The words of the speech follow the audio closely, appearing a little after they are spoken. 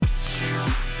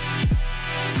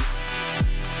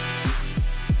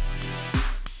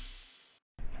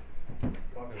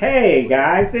Hey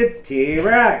guys, it's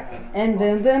T-Rex. And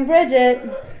Boom Boom Bridget.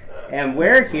 And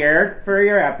we're here for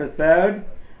your episode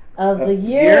of the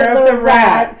Year of the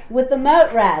Rat with the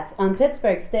Moat Rats on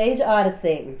Pittsburgh Stage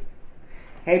Odyssey.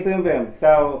 Hey Boom Boom,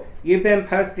 so you've been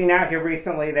posting out here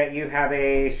recently that you have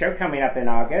a show coming up in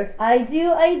August. I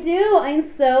do. I'm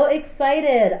so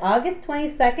excited. August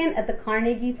 22nd at the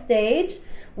Carnegie Stage,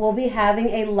 we'll be having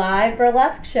a live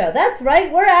burlesque show. That's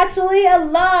right, we're actually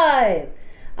alive.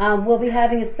 We'll be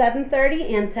having a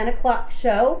 7:30 and 10 o'clock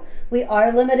show. We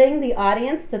are limiting the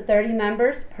audience to 30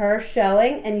 members per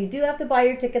showing, and you do have to buy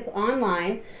your tickets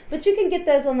online, but you can get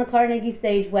those on the Carnegie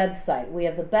Stage website. We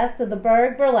have the Best of the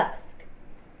Burg Burlesque.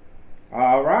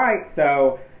 All right,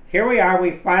 so here we are.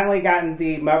 We've finally gotten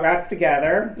the Moat Rats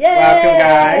together. Yay! Welcome,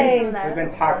 guys. We've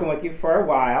been talking with you for a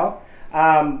while.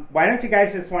 Why don't you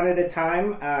guys just one at a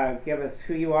time give us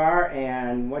who you are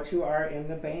and what you are in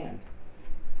the band?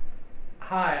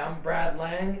 Hi, I'm Brad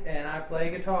Lang, and I play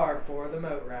guitar for the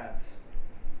Moat Rats.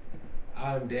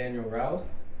 I'm Daniel Rouse.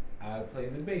 I play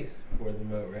the bass for the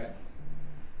Moat Rats.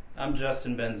 I'm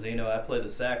Justin Benzino. I play the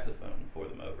saxophone for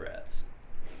the Moat Rats.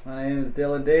 My name is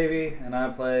Dylan Davey, and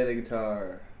I play the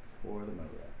guitar for the Moat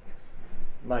Rats.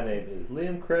 My name is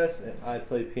Liam Chris, and I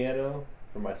play piano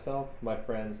for myself, my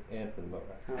friends, and for the Moat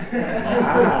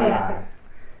Rats.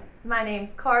 My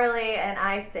name's Carly, and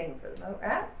I sing for the Moat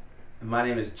Rats. My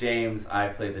name is James. I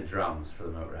play the drums for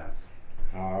the Moat Rats.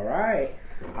 All right.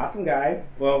 Awesome, guys.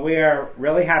 Well, we are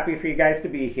really happy for you guys to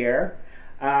be here.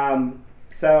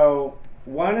 So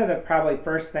one of the probably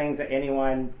first things that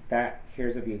anyone that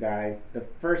hears of you guys, the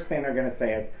first thing they're going to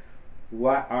say is,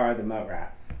 what are the Moat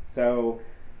Rats? So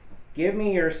give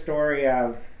me your story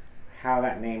of how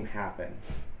that name happened.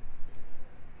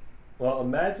 Well,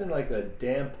 imagine like a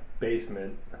damp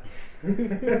basement,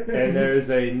 and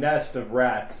there's a nest of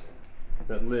rats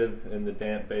that live in the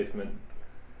damp basement.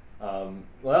 Well,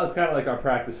 that was kind of like our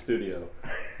practice studio.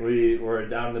 We were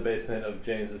down in the basement of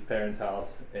James's parents'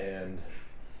 house, and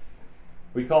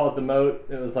we call it the Moat.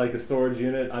 It was like a storage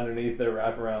unit underneath their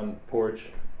wraparound porch,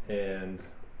 and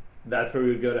that's where we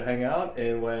would go to hang out.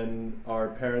 And when our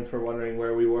parents were wondering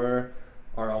where we were,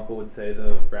 our uncle would say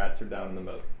the rats are down in the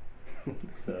moat.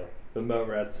 So the Moat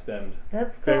Rats stemmed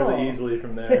fairly easily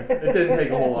from there. It didn't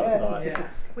take a whole lot of thought. Yeah.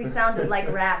 We sounded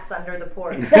like rats under the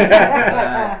porch.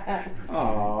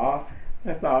 Aw,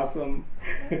 that's awesome.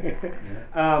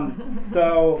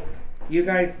 So you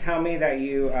guys tell me that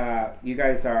you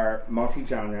guys are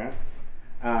multi-genre,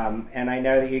 and I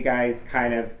know that you guys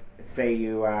kind of say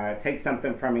you take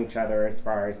something from each other as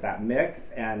far as that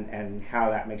mix and how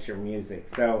that makes your music.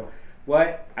 So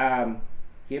what,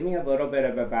 give me a little bit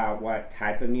about what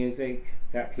type of music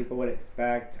that people would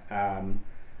expect,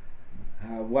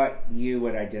 what you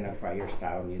would identify your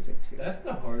style of music to. That's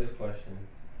the hardest question.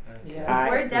 Yeah.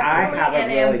 We're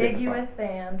definitely an ambiguous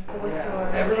band, for sure.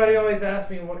 Everybody always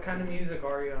asks me, what kind of music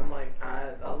are you? I'm like,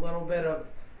 a little bit of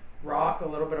rock, a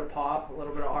little bit of pop, a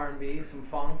little bit of R&B, some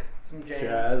funk, some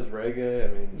jazz, reggae,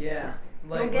 I mean. Yeah.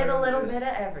 We'll get a little bit of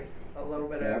everything. A little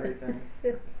bit of everything.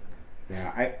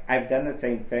 Yeah, I've done the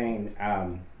same thing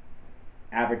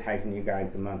advertising you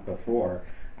guys the month before.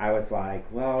 I was like,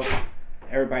 well,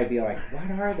 everybody be like, what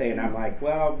are they? And I'm like,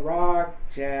 well, rock,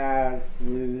 jazz,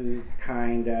 blues,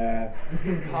 kinda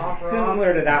Pop rock,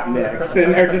 similar to that mix.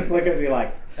 And they're just looking at me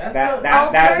like, that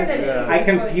just, I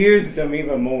confused them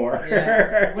even more.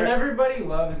 Yeah. When everybody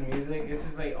loves music, it's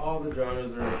just like all the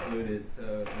genres are included. So you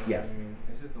know yes, what I mean?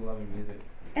 It's just the love of music.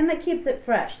 And that keeps it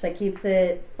fresh. That keeps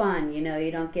it fun. You know,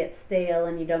 you don't get stale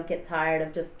and you don't get tired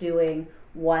of just doing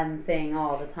one thing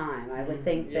all the time. I would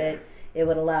think that it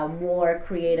would allow more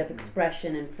creative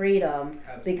expression and freedom.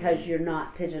 Absolutely. Because you're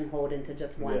not pigeonholed into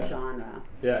just one genre.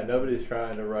 Yeah, nobody's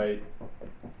trying to write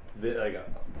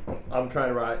I'm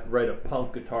trying to write a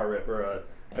punk guitar riff or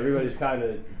everybody's kind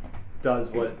of does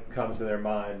what comes to their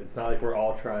mind. It's not like we're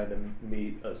all trying to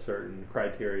meet a certain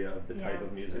criteria of the type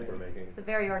of music we're making. It's a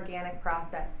very organic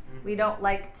process. We don't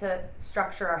like to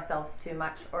structure ourselves too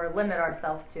much or limit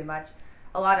ourselves too much.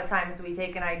 A lot of times we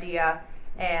take an idea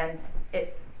and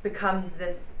it becomes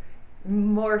this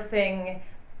morphing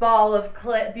ball of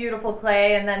beautiful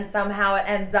clay, and then somehow it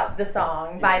ends up the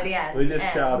song by the end. We just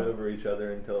shout over each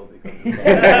other until it becomes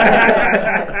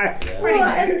a song. Well,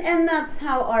 and that's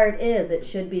how art is. It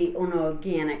should be an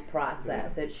organic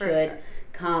process. It should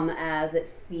come as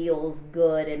it feels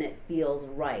good and it feels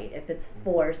right. If it's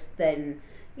forced, then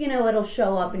it'll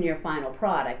show up in your final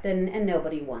product, and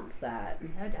nobody wants that.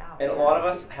 No doubt. And a lot of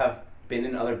us have been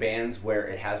in other bands where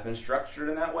it has been structured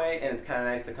in that way, and it's kind of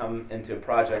nice to come into a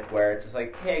project where it's just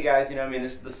like, hey guys,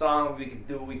 this is the song, we can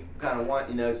do what we kind of want,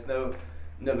 it's no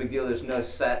big deal, there's no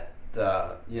set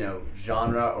the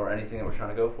genre or anything that we're trying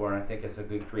to go for, and I think it's a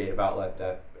good creative outlet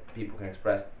that people can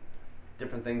express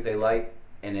different things they like,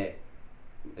 and it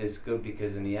is good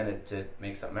because in the end it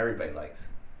makes something everybody likes.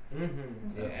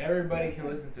 Yeah, everybody can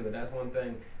listen to it. That's one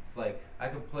thing. It's like I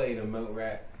could play the Moat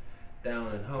Rats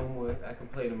down in Homewood. I can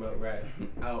play the Moat Rats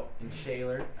out in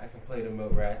Shaler. I can play the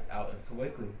Moat Rats out in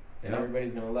Sewickley, and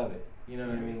everybody's gonna love it. You know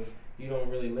what I mean? You don't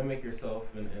really limit yourself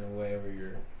in a way where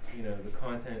you're, the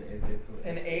content it's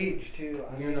And age too.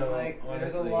 I mean, like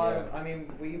there's a honestly, lot of. I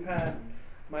mean, we've had.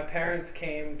 My parents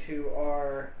came to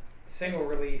our single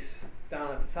release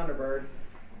down at the Thunderbird,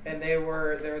 and there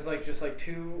was just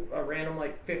a random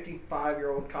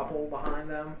 55-year-old couple behind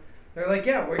them. They're like,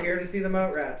 yeah, we're here to see the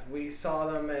Moat Rats. We saw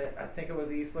them at, I think it was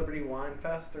the East Liberty Wine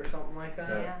Fest or something like that.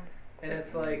 Yeah. And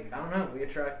it's like, I don't know, we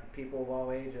attract people of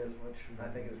all ages, which I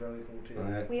think is really cool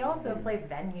too. We also play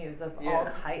venues of all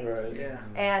Yeah. types. Right. Yeah.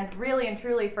 And really and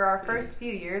truly, for our first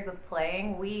few years of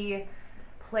playing, we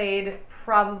played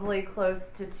probably close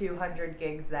to 200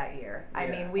 gigs that year. I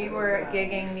Yeah, mean, we that was were wild.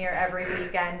 gigging near every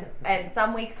weekend, and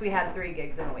some weeks we had 3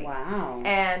 gigs in a week. Wow.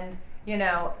 And,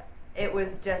 it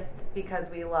was just because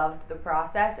we loved the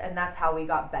process, and that's how we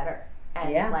got better.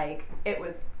 And, Yeah. it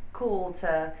was cool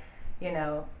to,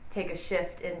 take a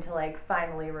shift into,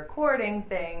 finally recording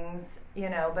things,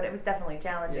 but it was definitely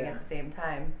challenging Yeah. at the same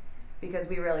time because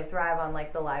we really thrive on,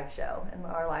 the live show and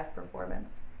our live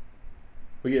performance.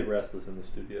 We get restless in the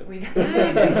studio. We We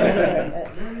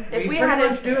if we pretty had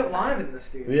much do it live in the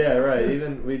studio. Yeah, right.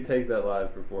 Even we take that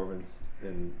live performance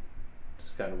and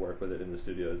just kind of work with it in the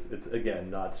studio. It's again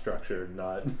not structured,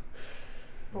 not.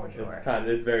 For sure.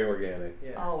 It's very organic.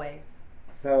 Yeah. Always.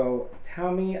 So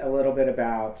tell me a little bit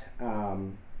about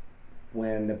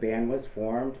when the band was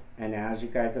formed, and as you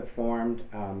guys have formed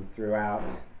throughout.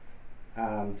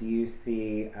 Do you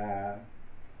see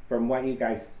from what you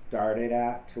guys started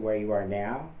at to where you are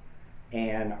now,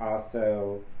 and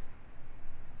also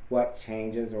what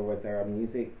changes, or was there a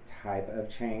music type of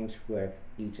change with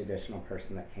each additional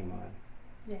person that came on?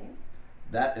 James?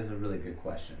 That is a really good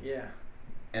question. Yeah.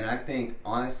 And I think,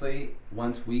 honestly,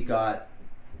 once we got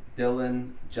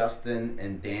Dylan, Justin,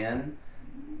 and Dan,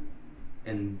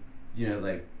 and,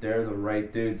 they're the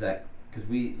right dudes that, because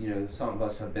we, some of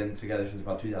us have been together since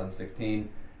about 2016,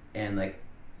 and,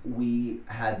 we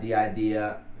had the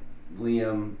idea,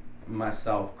 Liam,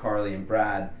 myself, Carly, and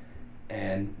Brad,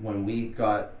 and when we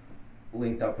got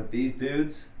linked up with these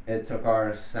dudes, it took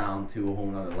our sound to a whole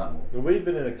nother level. We've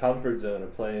been in a comfort zone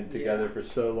of playing together Yeah. for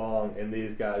so long, and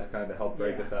these guys kind of helped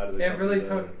break Yeah. us out of the It comfort really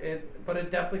zone. took it, but it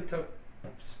definitely took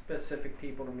specific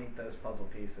people to meet those puzzle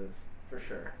pieces for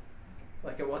sure.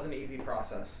 It wasn't an easy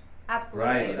process.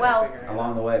 Absolutely. Right. Well, Figuring it out.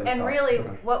 Along the way, it was and tough. really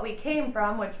what we came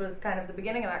from, which was kind of the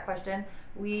beginning of that question,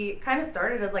 we kind of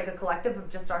started as a collective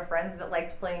of just our friends that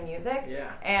liked playing music.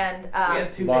 Yeah. And We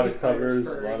had 2 lot bass of players covers,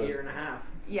 for lot a of- year and a half.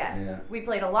 yes, Yeah. we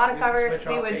played a lot of We'd covers. switch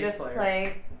We off would bass just players.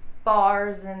 play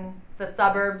bars in the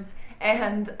suburbs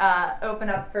and open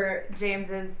up for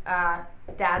James's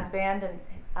dad's band and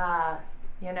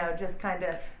just kind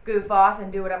of goof off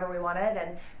and do whatever we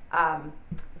wanted. And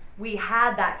we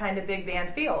had that kind of big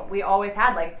band feel. We always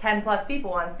had 10 plus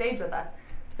people on stage with us.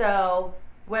 So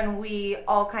when we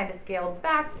all kind of scaled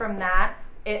back from that,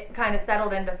 it kind of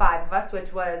settled into 5 of us,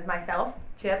 which was myself,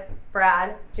 Chip,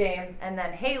 Brad, James, and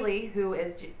then Haley, who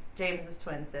is James's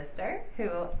twin sister, who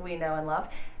we know and love.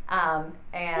 And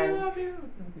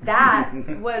that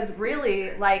was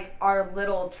really our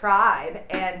little tribe.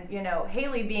 And,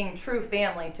 Haley being true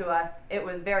family to us, it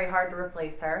was very hard to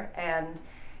replace her. And,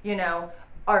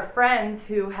 our friends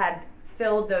who had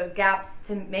filled those gaps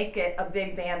to make it a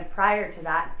big band prior to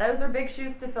that, those are big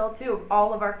shoes to fill too.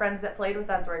 All of our friends that played with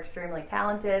us were extremely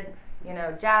talented,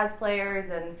 jazz players.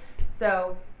 And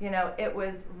so, it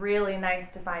was really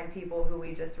nice to find people who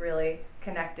we just really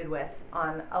connected with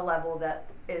on a level that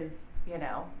is,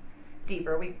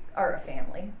 deeper. We are a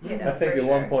family, I think for at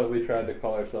one sure. point we tried to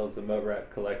call ourselves the Moat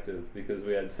Rat Collective because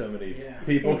we had so many Yeah.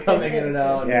 people coming in and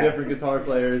out, Yeah. and different guitar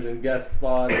players and guest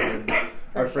spots. And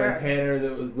our friend sure. Tanner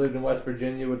that lived in West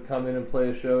Virginia would come in and play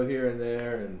a show here and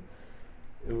there, and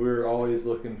we were always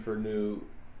looking for new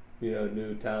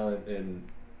talent. And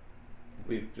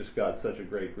we've just got such a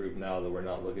great group now that we're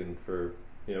not looking for.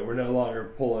 We're no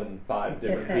longer pulling 5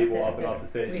 different people up and off the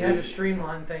stage. We had to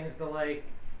streamline things to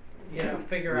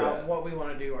figure Yeah. out what we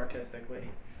want to do artistically.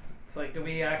 It's do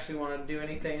we actually want to do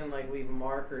anything and leave a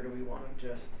mark, or do we want to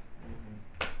just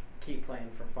keep playing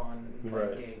for fun and play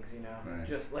Right. gigs, Right.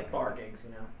 just bar gigs,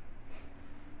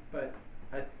 But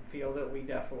I feel that we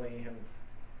definitely have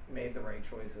made the right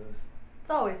choices It's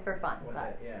always for fun. with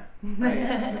But. it. Yeah. Oh,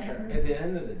 yeah, for sure. At the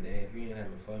end of the day, if you ain't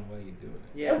having fun, why are you doing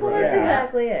it? Yeah. Well, that's Yeah.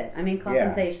 exactly it. I mean, Yeah.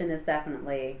 compensation is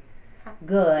definitely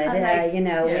good. A nice- You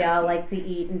know, we yeah. all like to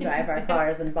eat and drive our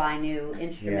cars and buy new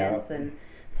instruments and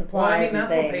supplies Well, I mean, and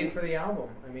that's things. what paid for the album.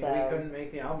 I mean, So- we couldn't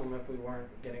make the album if we weren't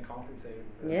getting compensated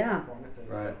for Yeah. the performances.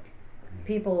 Right.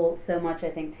 People so much, I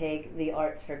think, take the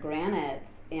arts for granted,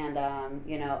 and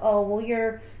you know, oh well,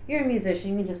 you're a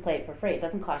musician, you can just play it for free. It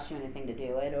doesn't cost you anything to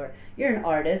do it. Or you're an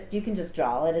artist, you can just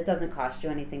draw it. It doesn't cost you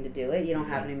anything to do it. You don't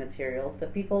have any materials,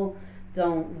 but people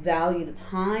don't value the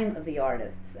time of the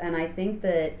artists, and I think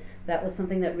that was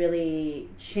something that really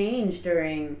changed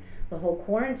during the whole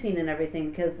quarantine and everything,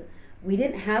 because we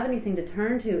didn't have anything to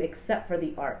turn to except for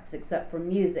the arts, except for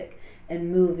music and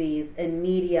movies and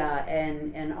media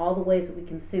and all the ways that we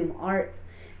consume arts.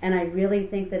 And I really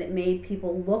think that it made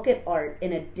people look at art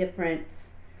in a different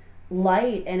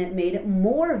light, and it made it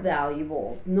more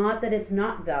valuable. Not that it's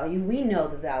not value. We know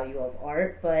the value of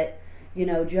art, but you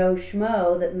know, Joe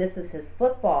Schmo that misses his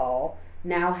football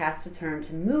now has to turn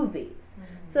to movies.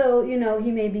 So, you know,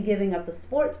 he may be giving up the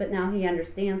sports, but now he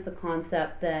understands the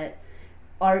concept that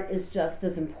art is just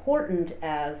as important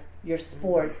as your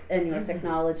sports and your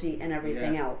technology and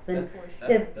everything else. And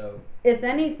That's dope. if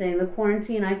anything, the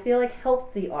quarantine, I feel like,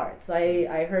 helped the arts.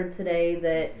 I heard today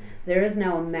that there is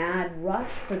now a mad rush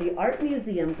for the art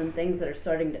museums and things that are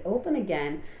starting to open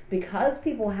again, because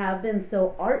people have been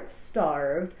so art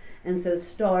starved and so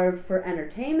starved for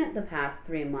entertainment the past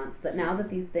 3 months, that now that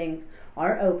these things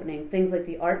are opening, things like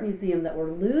the art museum that were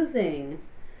losing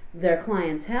their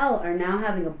clientele are now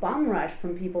having a bum rush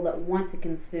from people that want to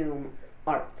consume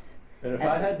art. And if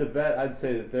I had to bet, I'd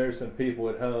say that there's some people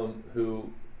at home who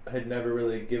had never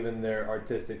really given their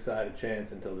artistic side a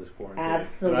chance until this quarantine.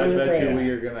 Absolutely. And I bet you we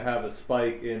are going to have a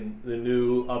spike in the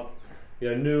new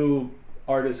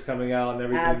artists coming out and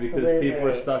everything, because people are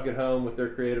Absolutely. stuck at home with their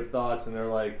creative thoughts, and they're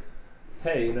like,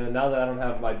 hey, you know, now that I don't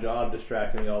have my job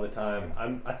distracting me all the time,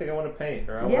 I think I want to paint,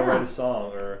 or I want to write a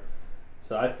song, or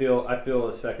so I feel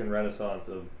a second renaissance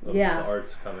of the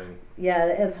arts coming.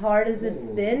 Yeah, as hard as it's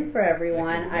been for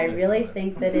everyone, I really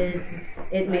think that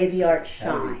it made the art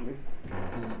shine.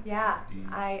 Yeah,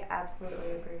 I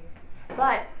absolutely agree.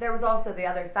 But there was also the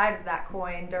other side of that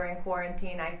coin during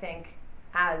quarantine. I think,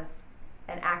 as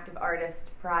an active artist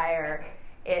prior,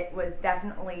 it was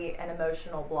definitely an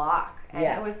emotional block, and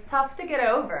Yes. it was tough to get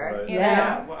over. Right. You Yes.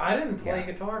 Yeah, know? well, I didn't play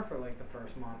guitar for like the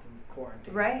first month of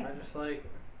quarantine. Right. I just like,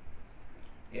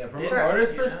 Yeah, from Yeah. an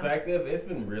artist's You know? perspective, it's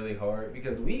been really hard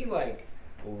because we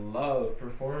love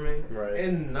performing, Right.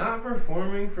 and not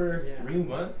performing for Yeah. 3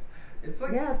 months. It's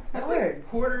like Yeah, it's that's hard. like a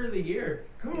quarter of the year.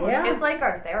 Come on. Yeah. It's like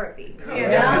our therapy. Yeah. You It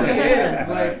know? really is.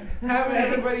 Like having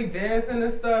everybody dancing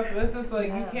and stuff. It's just like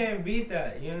you Yeah. can't beat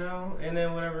that, you know. And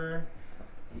then whenever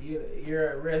you're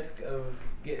at risk of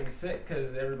getting sick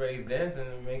because everybody's dancing,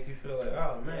 it makes you feel like,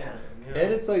 oh man. You know?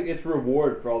 And it's like, it's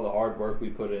reward for all the hard work we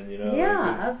put in, you know. Yeah,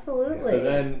 Like, absolutely. so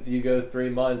then you go 3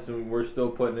 months and we're still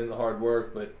putting in the hard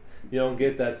work, but you don't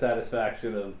get that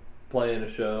satisfaction of playing a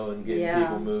show and getting Yeah.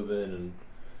 people moving. And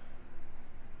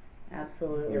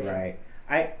Absolutely. You're right.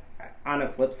 On a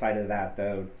flip side of that,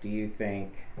 though, do you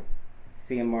think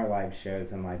seeing more live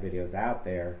shows and live videos out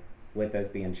there, with those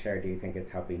being shared, do you think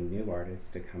it's helping new artists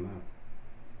to come up?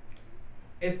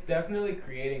 It's definitely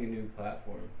creating a new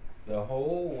platform. The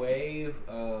whole wave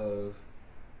of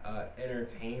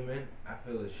entertainment, I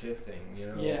feel, is shifting. You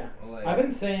know. yeah. Like, I've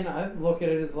been saying I look at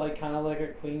it as like kind of like a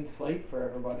clean slate for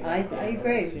everybody. I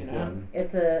agree. You know,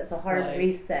 It's a hard Like,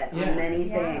 reset yeah. on many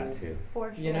Yeah. things. Too.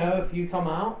 For sure. you know, if you come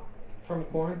out from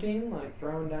quarantine like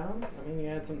throwing down, I mean, you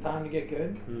had some time to get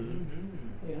good. Mhm.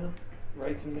 You know,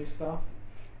 write some new stuff.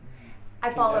 I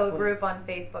Can follow a definitely- group on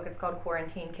Facebook. It's called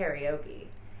Quarantine Karaoke,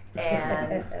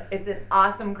 and it's an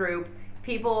awesome group.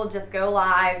 People just go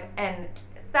live, and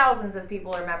thousands of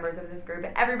people are members of this group,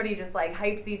 and everybody just like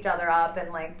hypes each other up,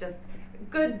 and like just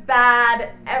good, bad,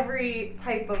 every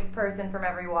type of person from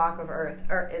every walk of earth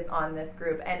is on this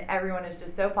group, and everyone is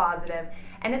just so positive,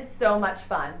 and it's so much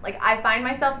fun. Like, I find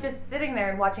myself just sitting there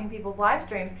and watching people's live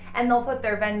streams, and they'll put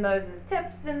their Venmos as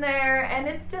tips in there, and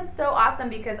it's just so awesome,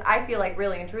 because I feel like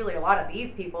really and truly a lot of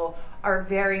these people are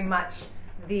very much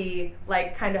the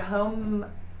like kind of home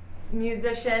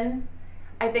musician.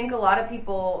 I think a lot of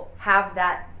people have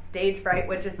that stage fright,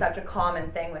 which is such a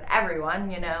common thing with everyone.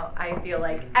 You know, I feel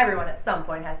like everyone at some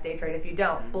point has stage fright. If you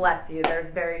don't, bless you. There's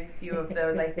very few of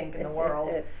those, I think, in the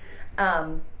world.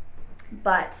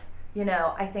 But you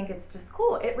know, I think it's just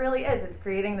cool. It really is. It's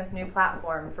creating this new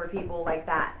platform for people like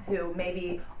that who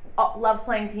maybe love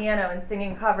playing piano and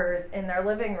singing covers in their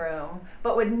living room,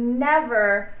 but would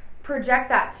never project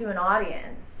that to an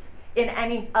audience. in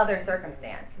any other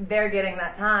circumstance. They're getting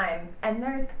that time, and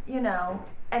there's,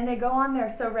 and they go on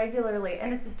there so regularly,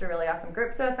 and it's just a really awesome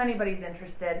group. So if anybody's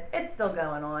interested, it's still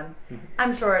going on.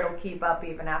 I'm sure it'll keep up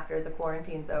even after the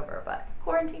quarantine's over, but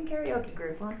Quarantine Karaoke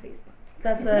Group on Facebook.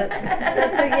 That's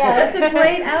a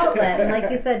great outlet. And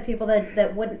like you said, people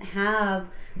that wouldn't have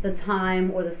the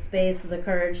time or the space or the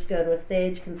courage to go to a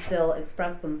stage can still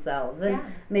express themselves, and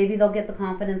maybe they'll get the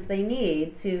confidence they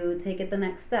need to take it the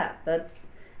next step.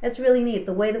 That's really neat.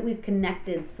 The way that we've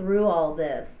connected through all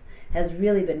this has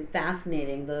really been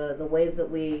fascinating. The ways that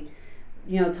we,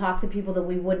 talk to people that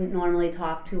we wouldn't normally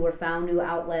talk to, or found new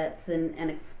outlets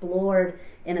and explored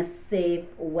in a safe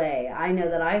way. I know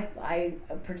that I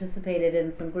participated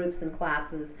in some groups and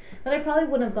classes that I probably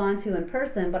wouldn't have gone to in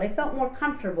person, but I felt more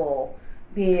comfortable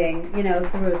being,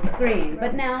 through a screen.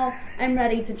 But now I'm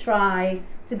ready to try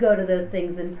to go to those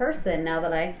things in person now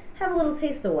that I have a little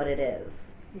taste of what it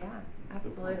is. Yeah,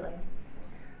 absolutely.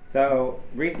 So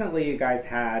recently you guys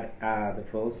had the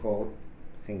Fool's Gold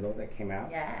single that came out.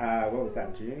 Yes. What was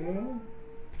that, June?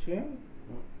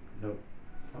 Nope.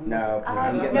 No,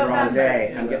 I'm getting the November. wrong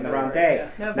day. I'm getting the wrong day.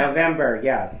 November,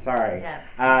 yes, sorry.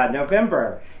 Yes.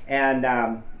 November. And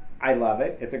I love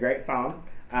it. It's a great song.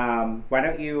 Why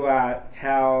don't you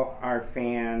tell our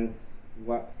fans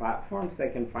what platforms they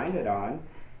can find it on,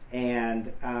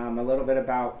 and a little bit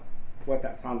about what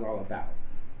that song's all about.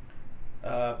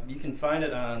 You can find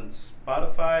it on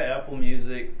Spotify, Apple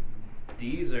Music,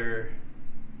 Deezer,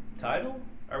 Tidal.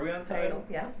 Are we on Tidal?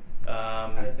 Yeah.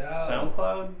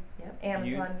 SoundCloud, Yep.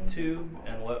 Amazon YouTube,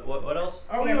 and what else?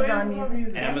 Oh, Amazon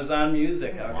Music. Amazon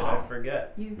Music. How could I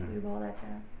forget? YouTube, all that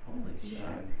jazz. Holy shit.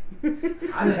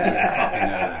 I didn't even fucking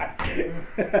know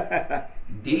that.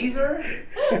 Deezer?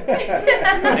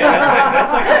 Yeah,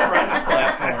 that's like a French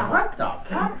platform. What the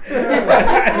fuck?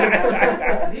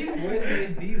 He wasted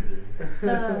Deezer.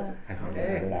 I don't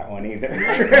remember that one either.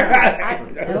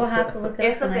 I will have to look it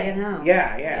It's up a when I get thing. home.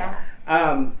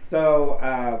 Yeah. So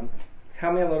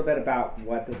tell me a little bit about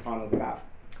what the song is about.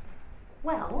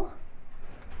 Well,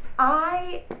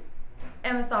 I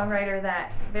am a songwriter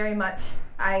that very much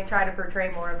I try to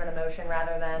portray more of an emotion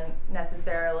rather than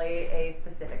necessarily a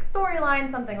specific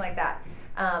storyline, something like that.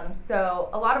 So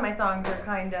a lot of my songs are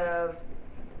kind of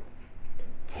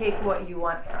take what you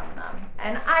want from them.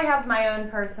 And I have my own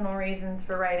personal reasons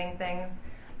for writing things,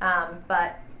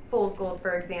 but Fool's Gold,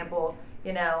 for example,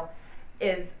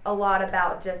 is a lot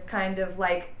about just kind of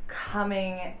like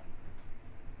coming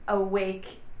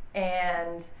awake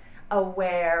and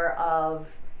aware of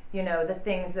the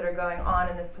things that are going on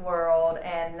in this world,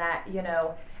 and that,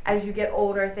 as you get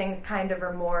older, things kind of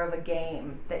are more of a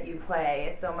game that you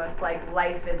play. It's almost like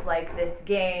life is like this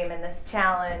game and this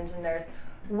challenge, and there's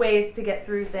ways to get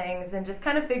through things, and just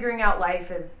kind of figuring out life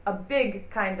is a big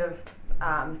kind of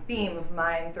theme of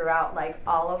mine throughout like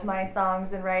all of my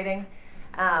songs and writing.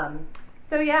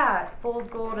 So yeah, Fool's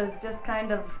Gold is just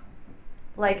kind of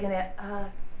like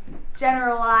a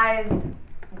generalized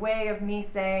way of me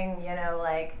saying,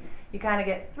 like, you kind of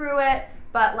get through it,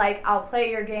 but like I'll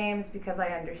play your games because I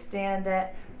understand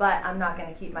it, but I'm not going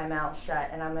to keep my mouth shut,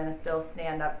 and I'm going to still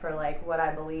stand up for like what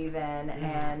I believe in.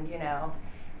 And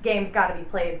games got to be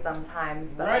played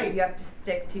sometimes, but you have to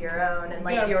stick to your own and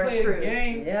like your play truth. The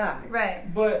game, Yeah.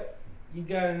 Right. but you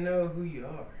gotta know who you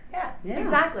are. Yeah, Yeah.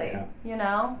 exactly.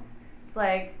 Yeah. It's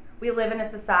like we live in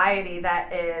a society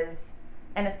that is,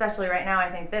 and especially right now, I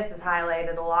think this is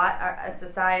highlighted a lot, a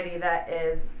society that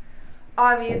is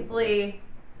obviously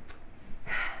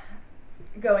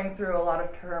going through a lot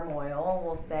of turmoil,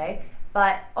 we'll say,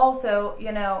 but also,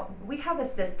 we have a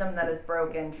system that is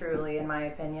broken, truly, in my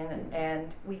opinion,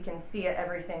 and we can see it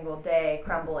every single day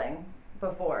crumbling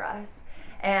before us.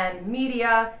 And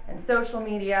media and social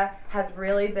media has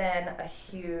really been a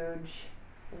huge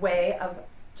way of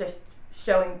just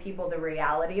showing people the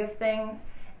reality of things.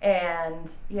 And,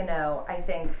 I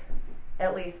think,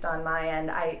 at least on my end,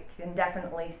 I can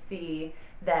definitely see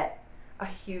that a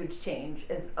huge change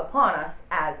is upon us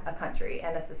as a country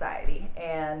and a society.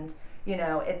 And,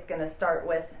 it's going to start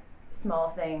with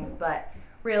small things, but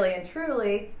really and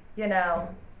truly,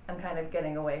 I'm kind of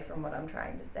getting away from what I'm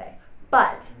trying to say.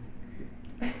 But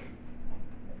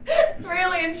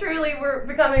really and truly, we're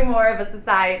becoming more of a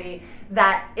society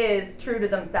that is true to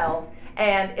themselves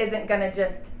and isn't going to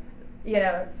just,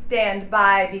 stand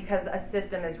by because a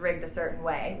system is rigged a certain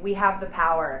way. We have the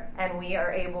power, and we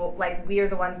are able, we are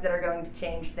the ones that are going to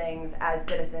change things as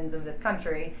citizens of this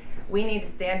country. We need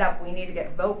to stand up. We need to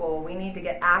get vocal. We need to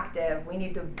get active. We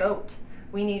need to vote.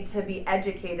 We need to be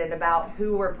educated about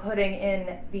who we're putting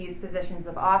in these positions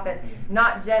of office,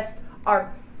 not just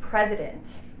our president,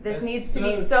 This That's needs to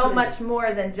be so so true. much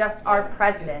more than just our It's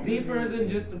president. deeper than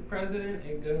just the president.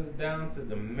 It goes down to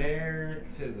the mayor,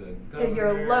 to the governor. To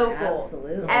your local.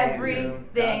 Absolutely.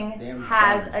 Everything Goddamn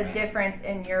has Trump, a man. difference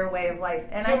in your way of life.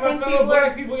 And To I my think fellow people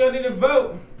black are. people, y'all need to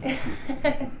vote.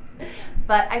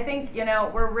 But I think,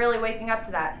 we're really waking up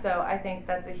to that. So I think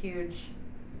that's a huge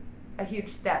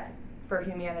step for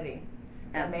humanity.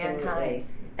 Absolutely. Mankind.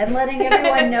 And letting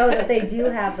everyone know that they do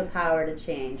have the power to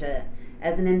change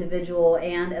as an individual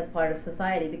and as part of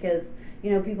society, because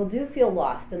people do feel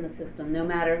lost in the system, no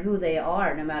matter who they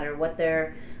are, no matter what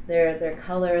their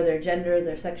color, their gender,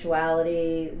 their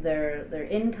sexuality, their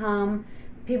income.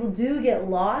 People do get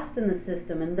lost in the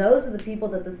system, and those are the people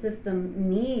that the system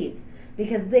needs,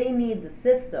 because they need the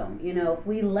system. If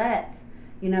we let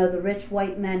the rich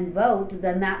white men vote,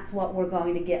 then that's what we're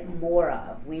going to get more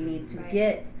of. We need to Right.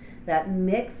 get that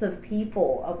mix of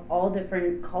people of all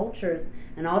different cultures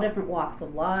and all different walks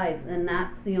of lives, and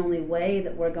that's the only way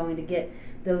that we're going to get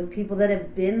those people that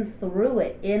have been through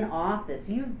it in office.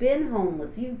 You've been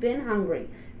homeless, you've been hungry.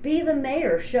 Be the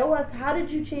mayor. Show us, how did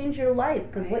you change your life?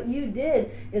 Because what you did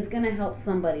is going to help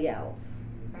somebody else.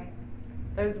 Right.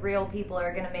 Those real people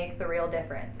are going to make the real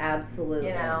difference.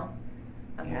 Absolutely. I'm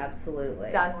Absolutely.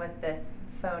 done with this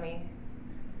phony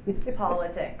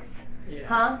politics. Yeah.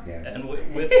 Huh? Yes. And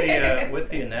with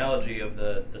the analogy of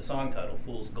the song title,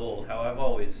 "Fool's Gold," how I've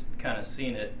always kind of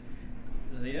seen it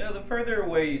is, the further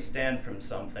away you stand from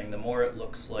something, the more it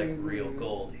looks like real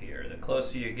gold here. The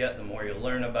closer you get, the more you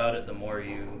learn about it, the more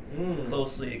you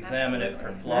closely examine it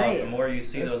for flaws, the Nice. more you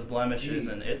see That's those blemishes,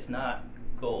 deep. and it's not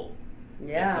gold. It's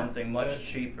Yeah. something much That's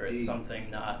cheaper. It's deep. something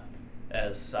not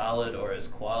as solid or as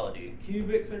quality.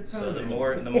 Cubics are So the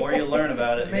coming. more you learn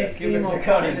about it, It may yeah, seem cubics are all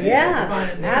counting. fine. Yeah,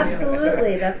 Fine.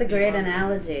 absolutely. That's a great Yeah.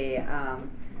 analogy.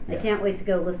 I can't wait to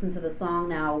go listen to the song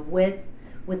now with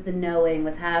the knowing,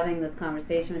 with having this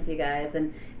conversation with you guys,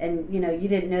 and you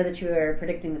didn't know that you were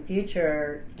predicting the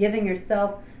future, giving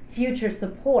yourself future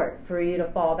support for you to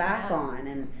fall back Yeah. on,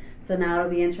 and so now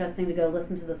it'll be interesting to go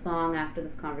listen to the song after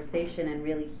this conversation and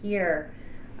really hear,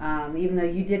 even though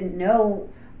you didn't know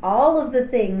all of the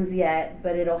things yet,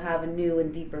 but it'll have a new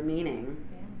and deeper meaning.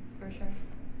 Yeah, for sure.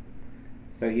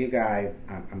 So you guys,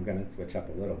 I'm going to switch up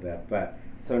a little bit, but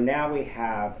so now we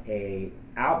have a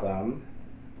album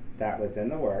that was in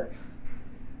the works,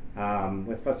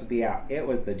 was supposed to be out. It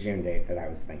was the June date that I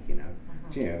was thinking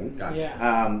of, June. Gotcha.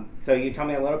 Yeah. So you told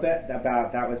me a little bit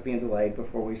about that was being delayed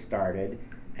before we started,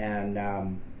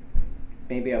 and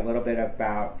maybe a little bit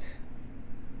about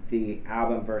the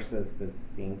album versus the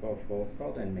single Fool's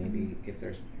Gold, and maybe if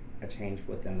there's a change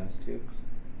within those two,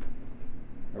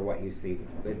 or what you see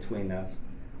between those.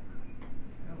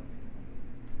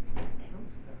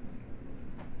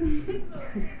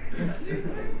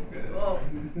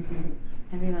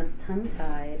 Everyone's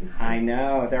tongue-tied. I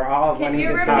know, they're all Can wanting you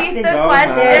to talk repeat so the much.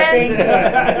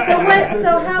 question?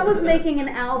 So how was making an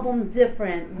album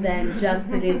different than just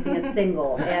producing a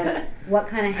single? And what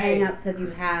kind of hang-ups have you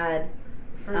had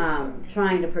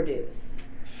trying to produce?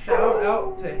 Shout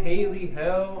out to Haley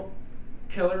Hell,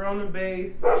 killer on the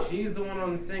bass. She's the one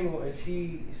on the single, and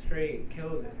she straight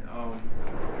killed it.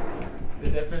 The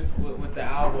difference with the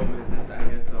album is just, I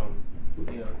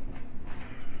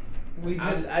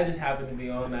guess, I just happen to be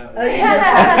on that. Oh, yeah.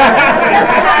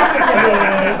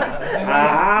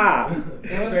 Ah!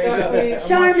 It was definitely a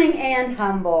Charming and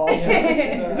humble.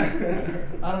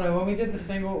 I don't know. When we did the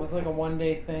single, it was like a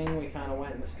one-day thing. We kind of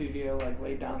went in the studio,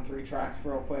 laid down 3 tracks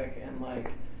real quick, and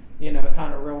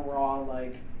kind of real raw,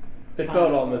 It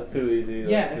felt almost too easy.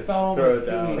 Yeah, it just felt throw almost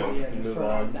it down too easy. Yeah, and just move throw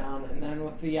on. it down. And then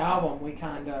with the album, we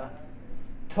kind of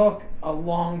took a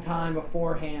long time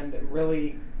beforehand and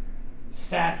really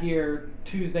sat here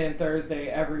Tuesday and Thursday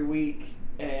every week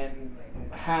and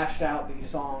hashed out these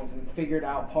songs and figured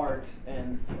out parts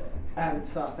and added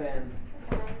stuff in.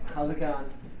 How's it going?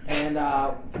 And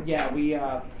we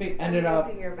ended up.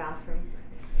 Using your bathroom.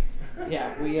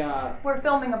 Yeah, we. We're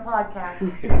filming a podcast.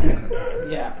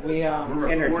 Yeah, we.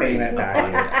 Entertainment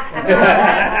value.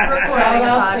 Recording a Shout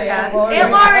out to podcast. Aunt Lori.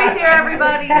 Aunt Laurie's here,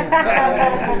 everybody.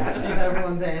 She's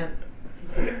everyone's aunt.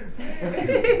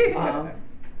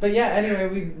 But yeah, anyway,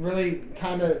 we really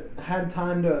kind of had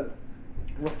time to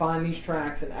refine these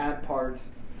tracks and add parts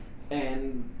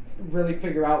and really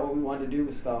figure out what we wanted to do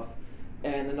with stuff.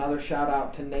 And another shout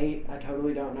out to Nate. I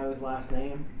totally don't know his last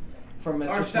name. From Mr.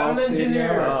 Our Small sound Studio,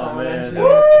 engineer. our Oh sound man, engineer.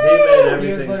 he made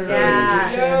He was everything so literally Yeah.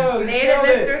 easy. Yo, he Nate killed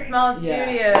and it. Mr. Small Yeah,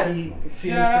 Studios. he Shout out,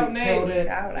 seriously Nate. killed it,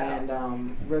 Shout out.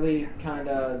 and really kind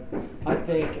of, I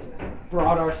think,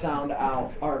 brought our sound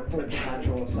out, our full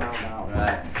potential of sound out.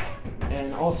 Right.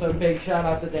 And also, big shout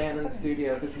out to Dan in the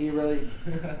studio because he really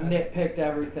nitpicked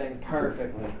everything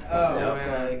perfectly. Oh, it was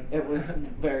man. it was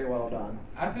very well done.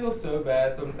 I feel so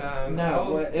bad sometimes.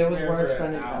 No, it was worth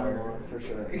spending time on for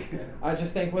sure. I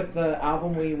just think with the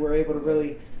album we were able to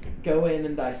really go in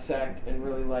and dissect and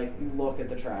really like look at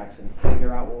the tracks and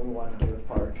figure out what we wanted to do with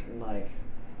parts and like.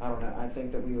 I don't know. I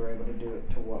think that we were able to do it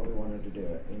to what we wanted to do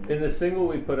it. And the single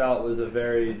we put out was a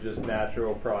very just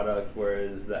natural product,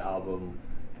 whereas the album,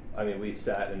 I mean, we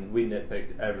sat and we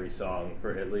nitpicked every song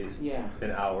for at least an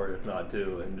hour, if not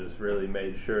two, and just really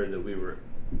made sure that we were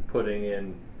putting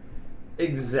in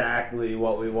exactly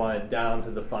what we wanted down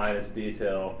to the finest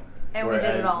detail. And we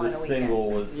did it all in a the weekend. single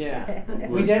was we did. very, It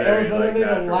was literally the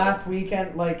natural. last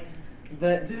weekend. Like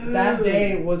that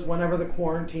day was whenever the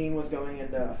quarantine was going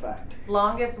into effect.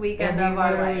 Longest weekend And of we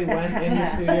our literally life. went in the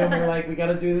studio and we were like, we got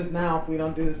to do this now. If we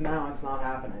don't do this now, it's not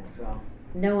happening. So.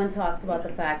 No one talks about the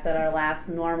fact that our last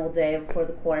normal day before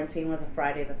the quarantine was a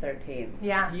Friday the 13th.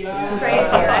 Yeah. Yeah. Crazy,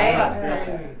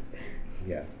 right?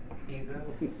 Yes. He's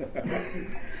out.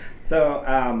 So,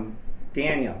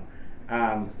 Daniel,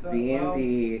 up, being Wells?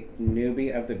 the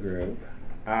newbie of the group,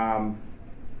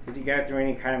 did you go through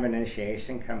any kind of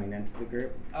initiation coming into the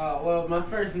group? Well, my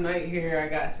first night here, I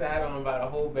got sat on by the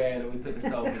whole band and we took a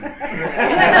selfie.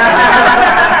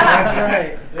 That's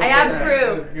right. I have It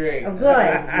proof. was great. Oh, good.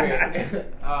 It was great.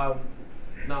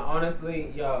 No,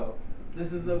 honestly, yo,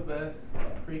 this is the best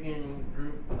freaking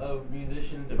group of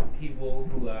musicians and people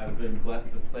who I've been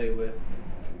blessed to play with.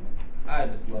 I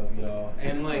just love y'all.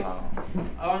 And like,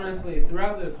 honestly,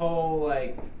 throughout this whole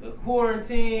like the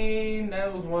quarantine,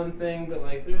 that was one thing. But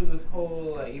like through this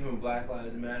whole like even Black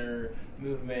Lives Matter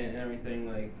movement and everything,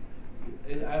 like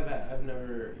I've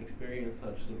never experienced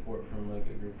such support from like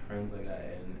a group of friends like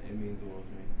that, and it means the world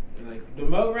to me. And, like the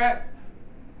Moat Rats,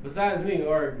 besides me,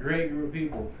 are a great group of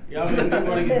people. Y'all make me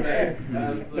want to get back.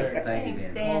 Absolutely. Thank you,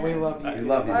 Dan. Well, we love you. We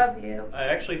love you. Love you. I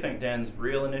actually think Dan's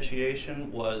real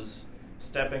initiation was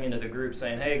stepping into the group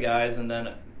saying, "Hey guys," and then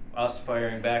us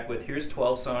firing back with, "Here's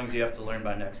 12 songs you have to learn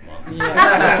by next month." We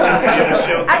have a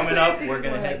show coming up. Actually, We're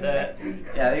gonna hit that.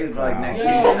 Yeah, I think it was like next Yo,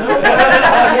 week.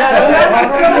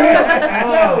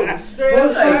 no, straight up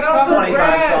Those like shout out to 25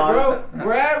 Brad, songs. bro.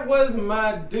 Brad was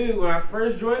my dude. When I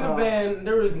first joined the Oh. band,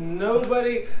 there was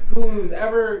nobody who's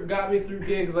ever got me through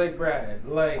gigs like Brad.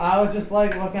 Like, I was just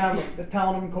like looking at him,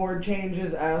 telling him chord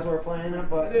changes as we're playing it,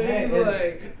 but hey, he's it-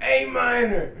 like A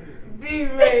minor, B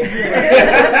major.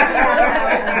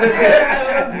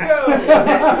 Let's go.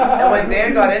 And when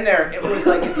Dan got in there, it was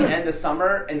like at the end of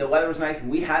summer, and the weather was nice, and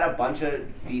we had a bunch of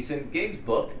decent gigs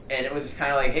booked, and it was just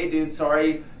kind of like, hey, dude,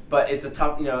 sorry, but it's a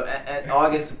tough, at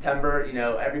August, September,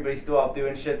 everybody's still out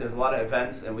doing shit. There's a lot of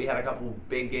events, and we had a couple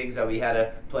big gigs that we had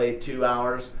to play 2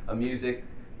 hours of music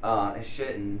and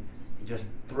shit, and just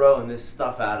throwing this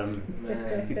stuff at them.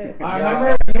 Man. I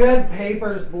remember you had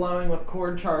papers blowing with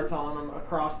chord charts on them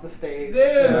across the stage. Dude,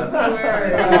 I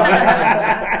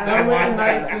swear. So many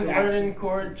nights just learning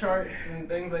chord charts and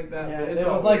things like that. Yeah, but it it's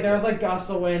was all like there worth was like gusts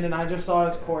of wind, and I just saw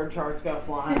his chord charts go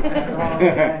flying.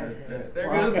 There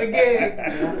goes the gig.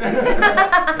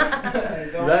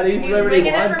 That East He's Liberty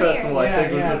winging it Wine from here. Festival, I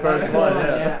think, was the first that's the one. one,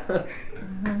 Yeah.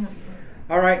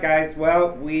 All right, guys.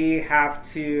 Well, we have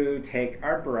to take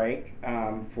our break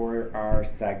for our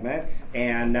segment,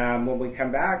 and when we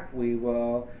come back, we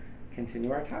will continue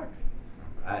our talk.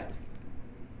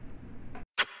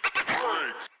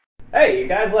 Hey, you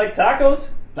guys like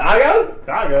tacos? Tacos?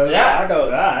 Tacos? Yeah,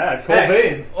 tacos. Yeah, cool Hey,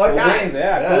 beans. what Cool kind? beans,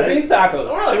 yeah, Yeah, cool hey. beans tacos.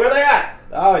 Oh, really? Where they at?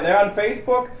 Oh, they're on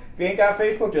Facebook. If you ain't got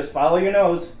Facebook, just follow your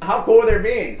nose. How cool are their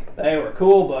beans? They were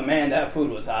cool, but man, that food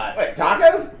was hot. Wait,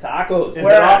 tacos? Tacos. Is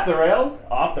Where it at? off the rails?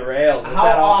 Off the rails. It's How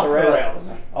that off the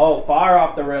rails? Oh, far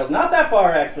off the rails. Not that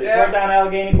far, actually. Yeah. It's right down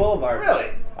Allegheny Boulevard. Really?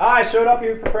 I showed up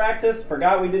here for practice,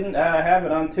 forgot we didn't have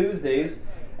it on Tuesdays,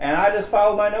 and I just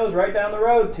followed my nose right down the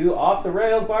road to Off the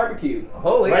Rails Barbecue.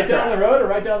 Holy Right down crap. the road or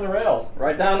right down the rails?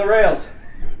 Right down the rails.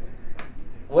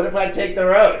 What if I take the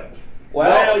road?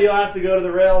 Well, you'll have to go to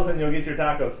the rails and you'll get your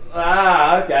tacos.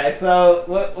 Ah, okay. So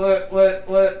what do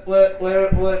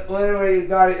we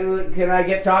got? Can I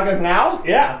get tacos now?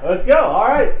 Yeah, let's go. All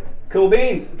right. Cool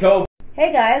beans. Go.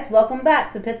 Hey guys, welcome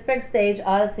back to Pittsburgh Stage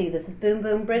Odyssey. This is Boom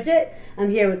Boom Bridget. I'm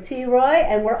here with T. Roy,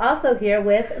 and we're also here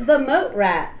with the Moat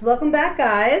Rats. Welcome back,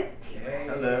 guys.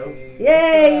 Hello.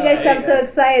 Yay, you guys sound so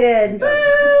excited.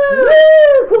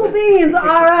 Woo! Cool beans.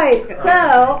 All right,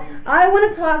 so I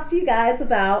want to talk to you guys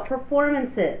about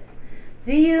performances.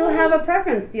 Do you have a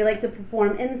preference? Do you like to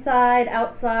perform inside,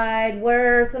 outside?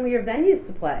 Where are some of your venues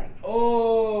to play?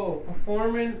 Oh,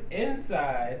 performing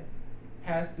inside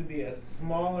has to be a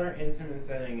smaller, intimate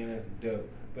setting, and it's dope.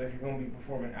 But if you're gonna be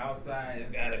performing outside,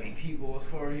 it's gotta be people as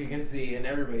far as you can see, and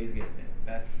everybody's getting it.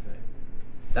 That's the thing.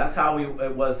 That's how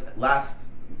it was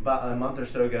about a month or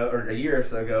so ago, or a year or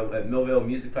so ago, at Millville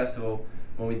Music Festival.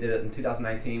 When we did it in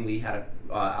 2019, we had an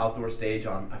outdoor stage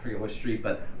on, I forget which street,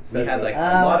 but we had like a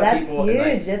lot of people. That's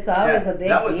and, huge. It's always a big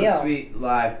That was deal. a sweet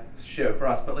live show for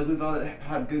us. But like we've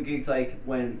had good gigs like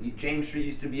when James Street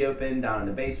used to be open, down in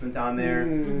the basement down there.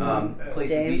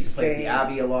 Places we used to play at the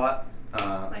Abbey a lot,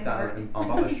 down on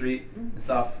Butler Street and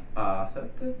stuff. So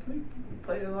we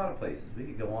played a lot of places. We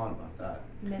could go on about that.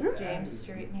 Miss James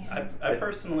Street. Yeah. I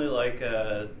personally like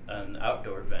an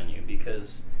outdoor venue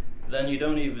because then you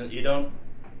don't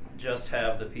just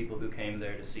have the people who came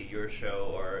there to see your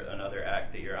show or another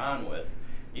act that you're on with.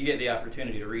 You get the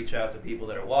opportunity to reach out to people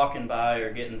that are walking by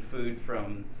or getting food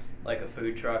from like a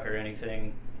food truck or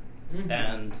anything,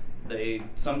 and they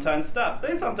sometimes stop.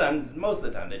 Most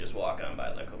of the time, they just walk on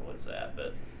by like, oh, what's that?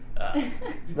 But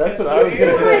that's what I was going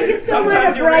to say. It's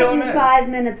somewhere to brighten 5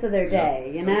 minutes of their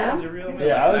day, you know? Sometimes you're real man.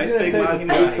 Yeah, I was Nice going to big say mahi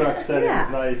the food mahi. truck setting Yeah.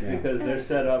 is nice because they're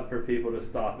set up for people to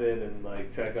stop in and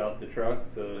like check out the truck.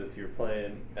 So if you're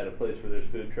playing at a place where there's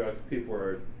food trucks, people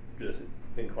are just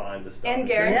inclined to stop. And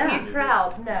check out guaranteed the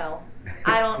crowd. No,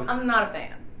 I'm not a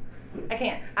fan. I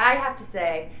can't. I have to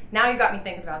say, now you got me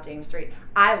thinking about James Street.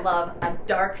 I love a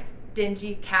dark,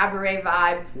 dingy cabaret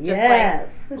vibe. Just Yes.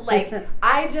 like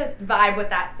I just vibe with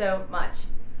that so much.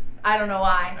 I don't know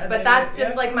why, I but dig that's it,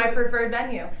 just yeah. like my preferred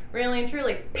venue. Really and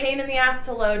truly, pain in the ass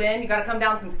to load in. You got to come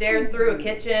down some stairs through a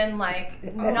kitchen, like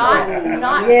not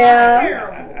Yeah.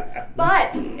 terrible.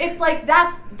 But it's like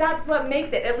that's what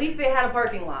makes it. At least they had a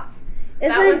parking lot.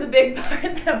 That Isn't- was a big part.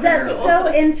 That That's was cool.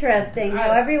 so interesting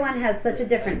how everyone has such a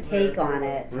different take on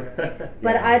it.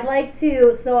 But I'd like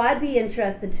to, so I'd be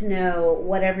interested to know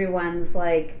what everyone's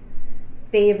like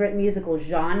favorite musical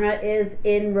genre is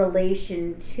in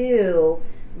relation to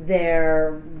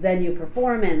their venue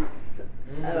performance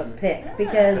pick,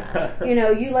 because you know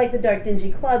you like the dark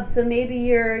dingy clubs, so maybe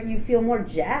you feel more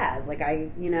jazz. Like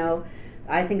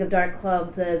I think of dark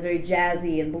clubs as very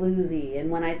jazzy and bluesy, and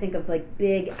when I think of like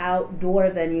big outdoor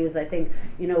venues, I think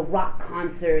rock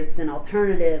concerts and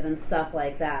alternative and stuff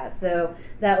like that. So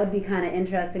that would be kind of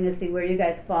interesting to see where you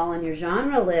guys fall on your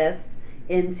genre list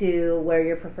into where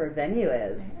your preferred venue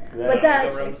is. But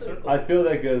that I feel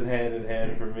that goes hand in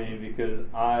hand for me because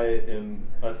I am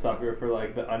a sucker for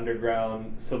like the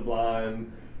underground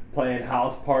Sublime, playing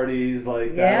house parties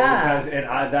like that. And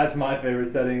that's my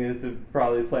favorite setting is to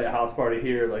probably play a house party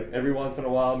here. Like every once in a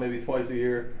while, maybe twice a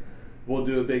year, we'll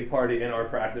do a big party in our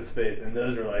practice space, and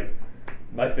those are like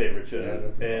my favorite shows.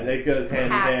 And it goes hand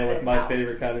in hand with my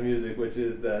favorite kind of music, which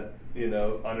is that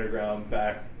underground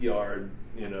backyard.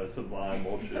 Sublime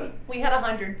bullshit. We had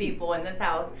 100 people in this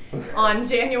house on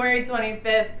January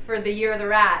 25th for the Year of the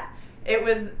Rat. It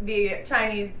was the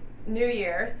Chinese New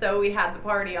Year, so we had the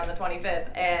party on the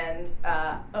 25th, and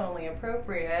only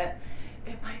appropriate,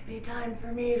 it might be time for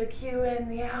me to cue in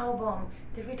the album.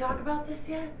 Did we talk about this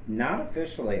yet? Not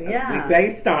officially. Yeah. We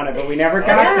based on it, but we never got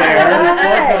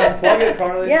Yeah. there. Plug it,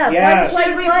 Carly. Yeah, Yes. plug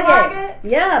Should we plug plug it. it?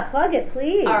 Yeah, plug it,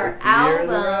 please. Our It's the Year of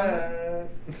the album, Rat.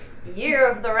 Year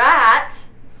of the Rat,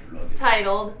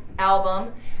 titled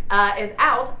album, is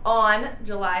out on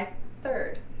July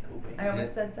 3rd. I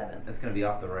almost said 7th. It's gonna be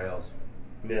off the rails.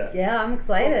 Yeah. Yeah, I'm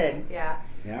excited. Yeah.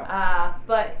 Yeah.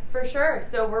 But for sure,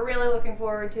 so we're really looking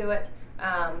forward to it.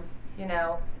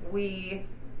 We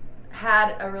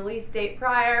had a release date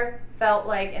prior, felt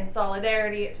like in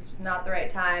solidarity, it just was not the right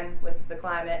time with the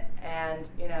climate and,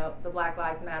 the Black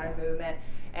Lives Matter movement.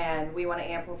 And we want to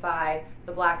amplify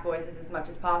the Black voices as much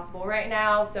as possible right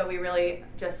now. So we really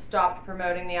just stopped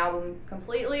promoting the album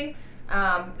completely.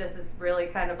 This is really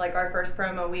kind of like our first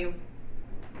promo we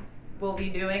will be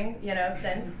doing,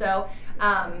 since. So,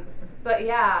 but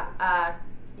yeah,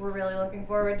 we're really looking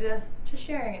forward to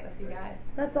sharing it with you guys.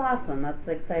 That's awesome. That's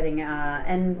exciting.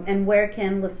 And where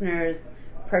can listeners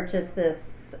purchase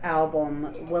this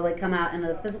album? Will it come out in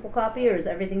a physical copy or is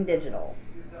everything digital?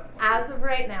 As of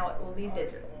right now, it will be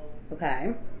digital.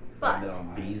 Okay. Find But it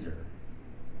on Beezer.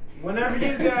 Whenever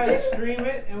you guys stream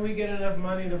it and we get enough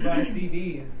money to buy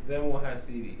CDs, then we'll have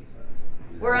CDs.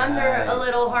 we're under a Nice.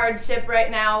 little hardship right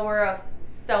now. We're a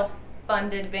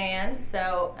self-funded band,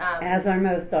 so As are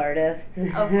most artists.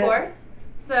 of course.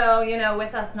 So,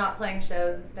 with us not playing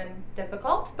shows, it's been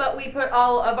difficult. But we put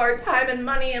all of our time and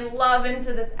money and love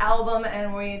into this album,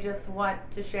 and we just want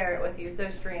to share it with you. So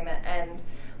stream it and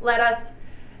let us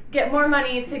get more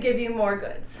money to give you more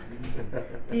goods.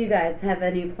 Do you guys have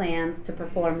any plans to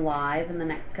perform live in the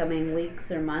next coming weeks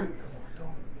or months?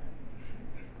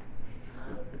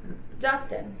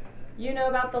 Justin, you know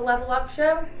about the Level Up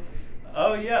show?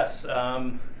 Oh yes,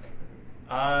 on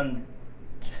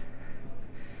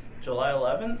July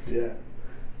 11th. Yeah.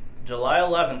 July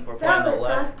 11th, we're playing the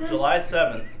Justin. July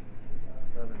 7th.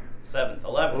 7th,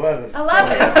 11th. 11.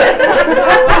 11.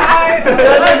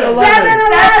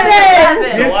 7-Eleven.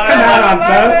 Just July come out on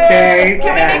both days. Can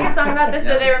we make a and- song about this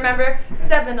so they remember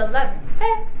 7-Eleven?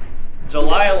 Hey.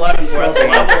 July 11th, we're at the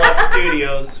Level Up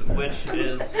Studios, which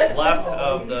is left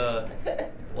of the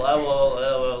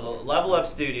Level Up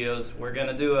Studios. We're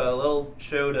gonna do a little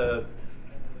show to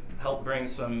help bring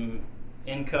some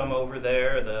income over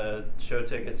there. The show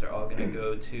tickets are all gonna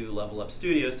go to Level Up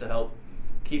Studios to help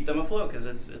keep them afloat, because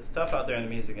it's tough out there in the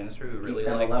music industry. We really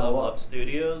them like level Level up. Up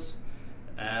Studios,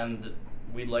 and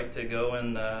we'd like to go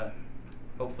and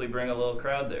hopefully bring a little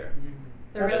crowd there.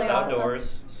 They're It's really awesome.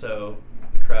 outdoors, so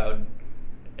the crowd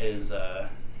is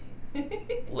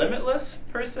limitless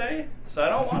per se. So I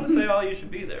don't want to say all you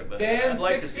should be there, but Stand I'd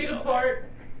like 6 to see feet it all. apart,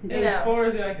 and Yeah. as far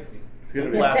as the eye can see. It's gonna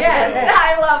be Blast. Yes,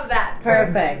 I love that.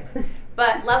 Perfect.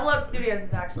 But Level Up Studios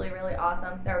is actually really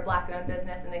awesome. They're a black-owned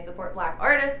business and they support black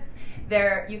artists.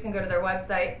 You can go to their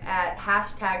website at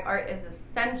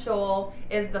 #ArtIsEssential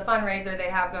is the fundraiser they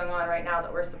have going on right now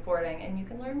that we're supporting, and you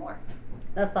can learn more.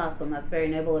 That's awesome. That's very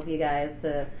noble of you guys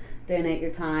to donate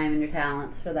your time and your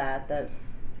talents for that.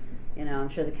 That's, I'm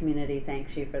sure the community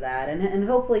thanks you for that. And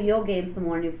hopefully you'll gain some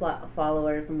more new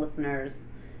followers and listeners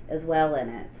as well in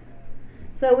it.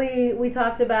 So we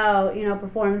talked about,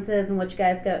 performances and what you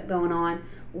guys got going on.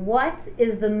 What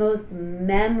is the most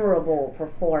memorable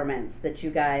performance that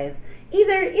you guys,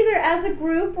 either as a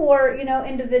group or,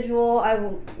 individual,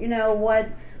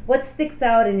 what sticks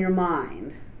out in your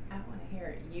mind? I want to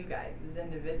hear you guys as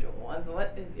individual ones.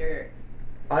 What is your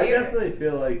I favorite? definitely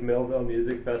feel like Millville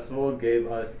Music Festival gave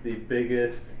us the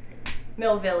biggest.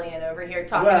 Millvillian over here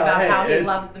talking Well, about hey, how he it's-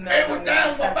 loves the Millville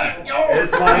Music Festival.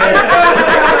 It's my.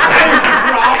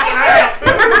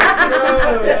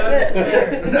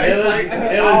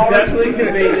 it was definitely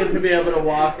convenient to be able to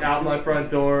walk out my front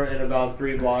door in about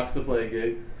 3 blocks to play a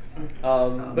gig.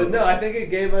 But no, I think it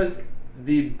gave us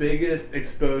the biggest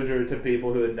exposure to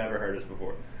people who had never heard us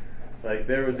before. Like,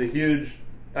 there was a huge,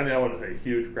 I wouldn't say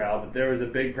huge crowd, but there was a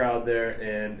big crowd there,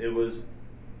 and it was,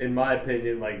 in my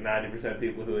opinion, like 90%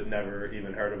 people who had never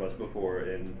even heard of us before,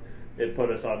 and it put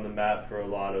us on the map for a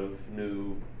lot of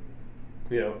new,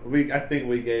 I think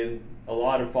we gained a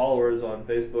lot of followers on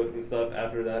Facebook and stuff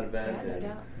after that event. Yeah, no and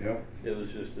doubt. Yeah. It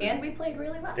was just And we played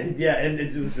really well. and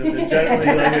it was just a generally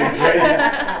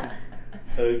like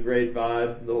a great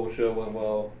vibe. The whole show went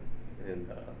well, and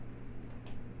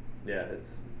yeah,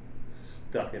 it's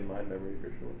stuck in my memory for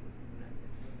sure.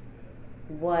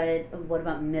 What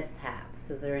about mishaps?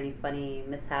 Is there any funny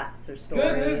mishaps or stories?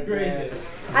 Goodness gracious.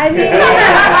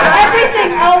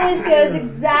 Everything always goes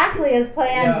exactly as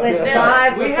planned Yeah, with yeah.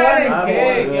 live We had a performances.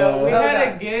 gig. We had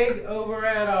Okay. a gig over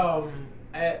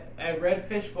at Red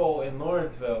Fish Bowl in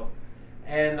Lawrenceville,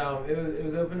 and it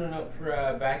was opening up for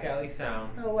Back Alley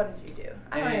Sound. Oh, what did you do?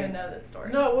 I don't even know this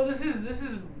story. No, well, this is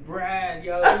Brad,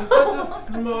 yo. It was such a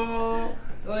small,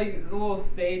 little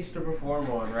stage to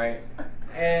perform on, right?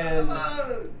 And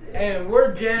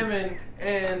we're jamming,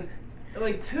 and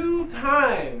two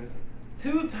times,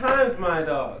 my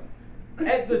dog,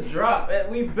 at the drop,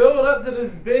 we build up to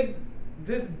this big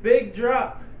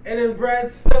drop, and then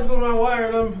Brad steps on my wire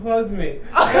and unplugs me.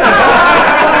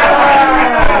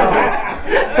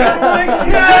 And I'm like,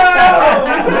 no!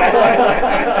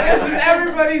 This is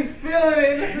everybody's feeling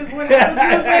it. This is what happened to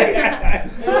the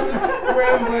bass. And I'm just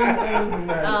scrambling. It was a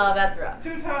mess. Oh, that's rough.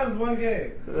 2 times, 1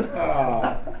 gig.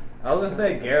 Oh. I was gonna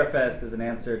say Garefest is an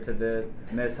answer to the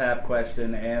mishap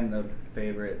question and the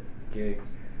favorite gigs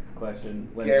question.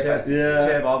 When Garefest.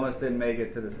 Chev almost didn't make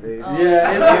it to the stage. Oh.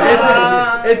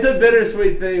 Yeah, it's a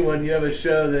bittersweet thing when you have a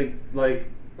show that like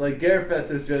Garefest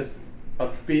is just a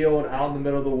field out in the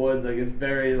middle of the woods. Like, it's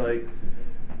very like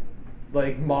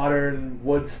modern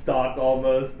Woodstock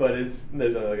almost, but there's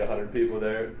only 100 people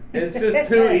there. It's just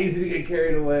too easy to get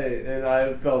carried away, and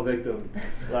I fell victim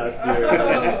last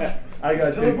year. I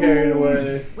got too carried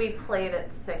away. We played at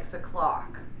 6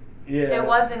 o'clock. Yeah. It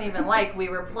wasn't even like we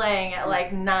were playing at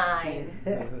 9.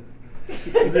 The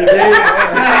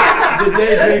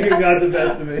day drinking got the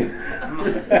best of me.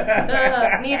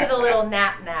 Needed a little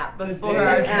nap before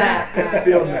our set.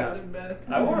 Feel now.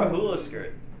 I wore a hula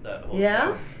skirt. that whole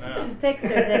Yeah? show. Yeah. Picture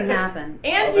didn't happen.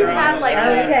 And you had like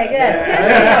Okay, good.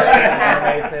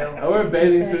 I wear a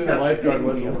bathing suit and a lifeguard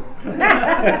whistle.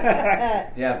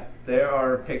 Yeah, there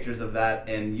are pictures of that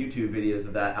and YouTube videos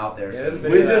of that out there. Yeah, so there's a We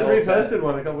video just of that whole reposted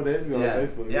one a couple days ago yeah. on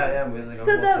Facebook. Yeah, we had like a So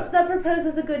whole that set. that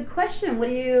proposes a good question. What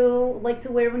do you like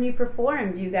to wear when you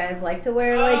perform? Do you guys like to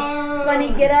wear like funny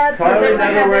get-ups? Does Carly everyone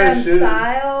never have their wears own shoes.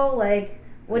 style? Like,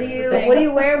 what do you thing. what do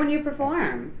you wear when you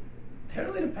perform?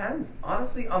 Totally depends,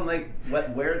 honestly, on like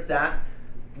where it's at,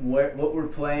 what we're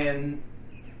playing,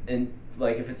 and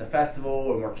like if it's a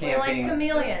festival and we're We're camping. like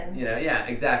chameleons. You know, yeah,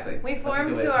 exactly. We That's a form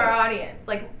good way to put our it. audience.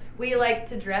 Like we like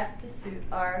to dress to suit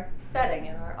our setting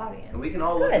and our audience. And we can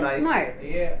all look Good, nice. smart.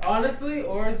 Yeah, honestly,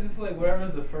 or it's just like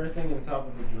whatever's the first thing on top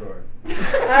of the drawer. All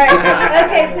right.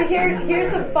 Okay. So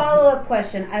here's the follow-up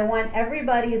question. I want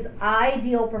everybody's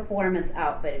ideal performance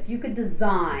outfit. If you could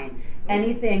design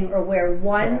anything or wear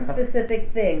one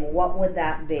specific thing, what would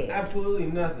that be? Absolutely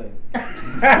nothing.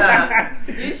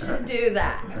 You should do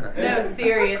that. No,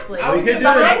 seriously. We could do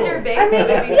Behind it. your base I mean, would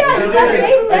be yeah, so you got a great.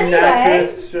 base A naturist anyway.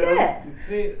 show. Shit.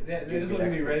 See, they just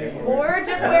wouldn't be ready for it. Or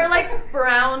just wear like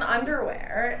brown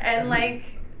underwear and like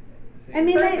See? I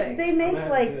mean, Perfect. they make I'm gonna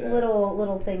like do that.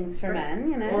 little things for men,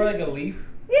 you know. Or like a leaf.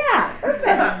 Yeah, perfect.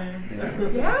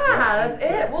 yeah, that's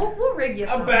it. We'll rig you A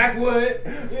some. backwood.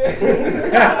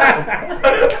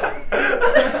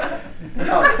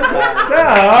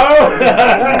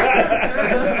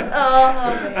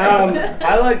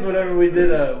 I liked whenever we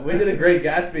did a Great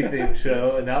Gatsby themed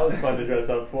show, and that was fun to dress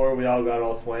up for. We all got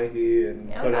all swanky and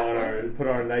Yeah, put that's on fun.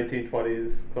 our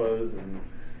 1920s clothes and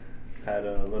had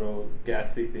a little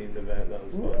Gatsby themed event. That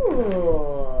was fun.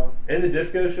 Ooh. And the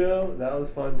disco show, that was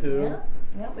fun too.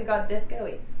 Yeah, we got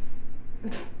disco-y.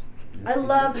 I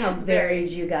love how varied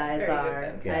you guys very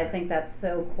are. good. I think that's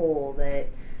so cool that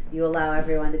you allow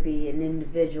everyone to be an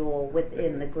individual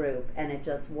within the group, and it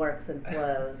just works and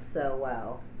flows so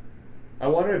well. I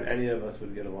wonder if any of us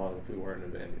would get along if we weren't in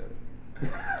a band together.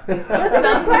 That's a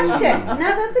good question. No,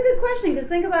 that's a good question because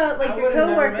think about like I your would've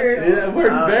never met coworkers. you. Yeah, it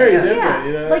works Oh, very yeah. different. Yeah,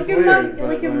 You know, like it's your weird, like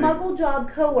but, your muggle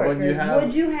job coworkers. have-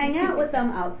 Would you hang out with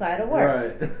them outside of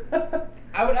work? Right.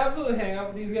 I would absolutely hang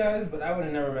out with these guys, but I would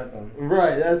have never met them.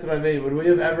 Right, that's what I mean. Would we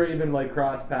have ever even like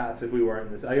crossed paths if we weren't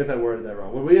in this? I guess I worded that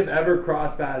wrong. Would we have ever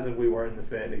crossed paths if we weren't in this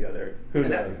band together? Who And,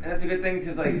 knows? and that's a good thing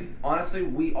because, like, honestly,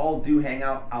 we all do hang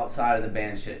out outside of the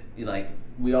band shit.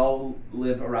 We all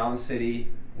live around the city.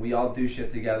 We all do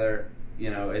shit together. You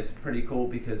know, it's pretty cool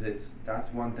because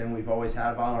that's one thing we've always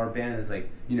had about our band is like,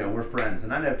 you know, we're friends.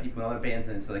 And I know people in other bands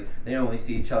and it's like they only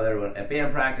see each other at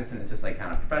band practice and it's just like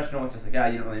kind of professional. It's just like,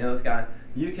 you don't really know this guy.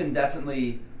 You can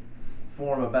definitely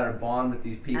form a better bond with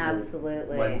these people.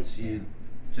 Absolutely. Once you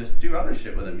just do other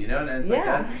shit with them, you know? And it's like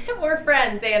Yeah. that. We're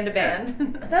friends and a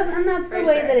band. That's For the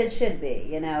way sure. that it should be.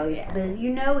 You know, Yeah.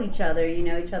 you know each other. You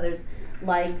know each other's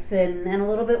likes and a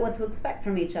little bit what to expect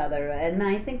from each other. And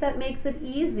I think that makes it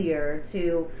easier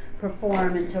to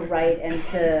perform and to write and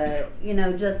to, you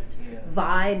know, just Yeah.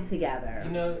 vibe together. You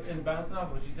know, and bouncing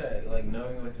off what you said, like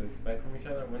knowing what to expect from each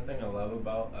other, one thing I love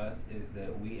about us is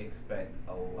that we expect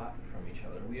a lot from each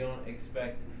other. We don't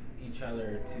expect each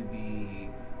other to be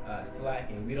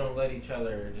slacking. We don't let each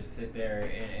other just sit there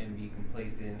and be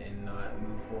complacent and not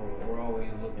move forward. We're always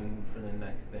looking for the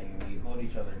next thing. We hold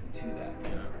each other to that,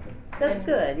 you know. That's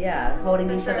good, yeah. Holding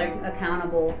For each sure. other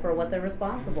accountable for what they're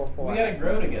responsible for. We gotta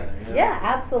grow together, you know? Yeah,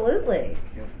 absolutely.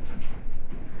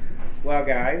 Well,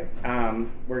 guys,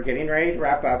 we're getting ready to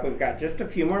wrap up. We've got just a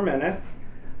few more minutes.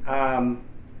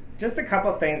 Just a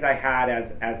couple things I had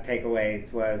as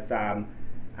takeaways was,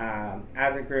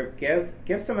 as a group,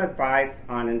 give some advice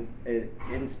on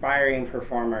inspiring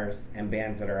performers and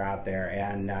bands that are out there,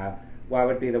 and what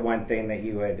would be the one thing that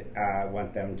you would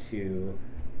want them to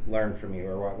learn from you,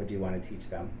 or what would you want to teach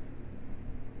them?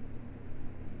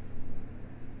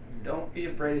 Don't be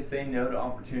afraid to say no to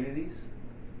opportunities.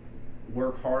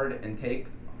 Work hard and take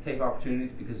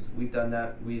opportunities because we've done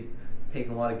that. We've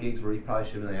taken a lot of gigs where you probably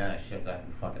should have been like, shit, that's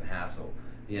a fucking hassle,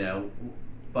 you know.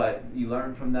 But you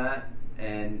learn from that,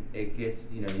 and it gets,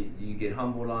 you know, you get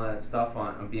humbled on that stuff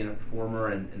on being a performer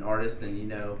and an artist, and you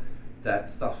know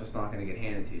that stuff's just not going to get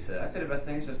handed to you. So I'd say the best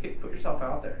thing is just put yourself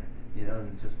out there, you know,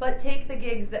 and just. But take the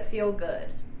gigs that feel good.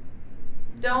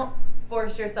 Don't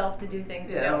force yourself to do things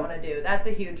you Yeah. don't want to do. That's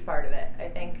a huge part of it. I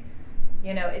think,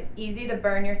 you know, it's easy to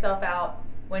burn yourself out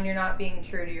when you're not being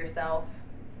true to yourself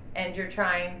and you're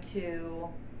trying to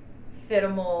fit a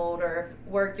mold or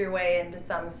work your way into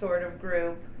some sort of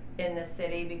group in the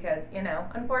city because, you know,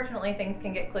 unfortunately things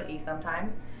can get cliquey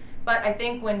sometimes. But I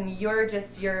think when you're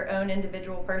just your own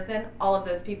individual person, all of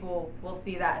those people will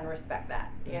see that and respect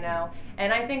that, you know?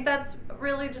 And I think that's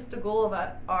really just a goal of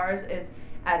ours, is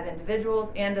as individuals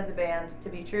and as a band, to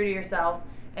be true to yourself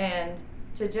and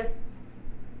to just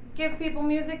give people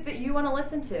music that you want to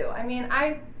listen to. I mean,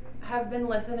 I have been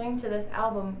listening to this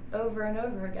album over and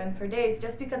over again for days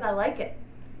just because I like it.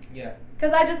 Yeah.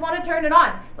 Because I just want to turn it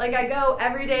on. Like, I go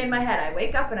every day in my head. I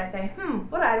wake up and I say,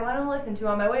 what do I want to listen to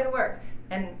on my way to work?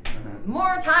 And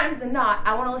more times than not,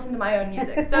 I want to listen to my own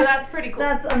music. So that's pretty cool.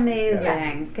 That's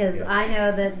amazing, because I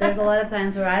know that there's a lot of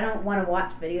times where I don't want to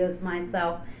watch videos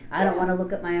myself. I don't want to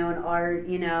look at my own art,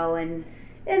 you know, and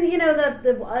you know that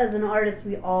as an artist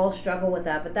we all struggle with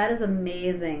that. But that is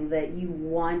amazing that you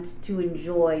want to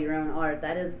enjoy your own art.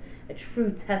 That is a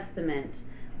true testament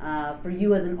for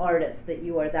you as an artist, that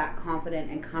you are that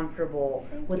confident and comfortable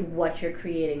with what you're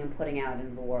creating and putting out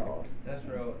into the world. That's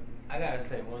real. I gotta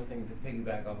say one thing to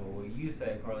piggyback off of what you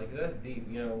said, Carly, because that's deep.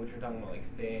 You know what you're talking about, like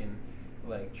staying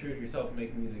like true to yourself,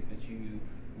 making music that you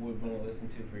would want to listen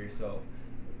to for yourself.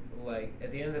 Like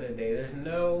at the end of the day, there's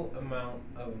no amount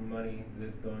of money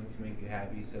that's going to make you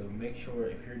happy. So make sure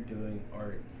if you're doing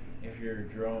art, if you're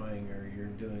drawing or you're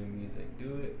doing music,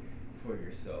 do it for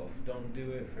yourself. Don't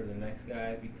do it for the next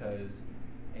guy, because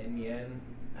in the end,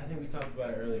 I think we talked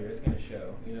about it earlier, it's going to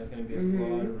show. You know, it's going to be a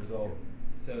flawed result.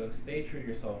 So stay true to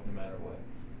yourself no matter what.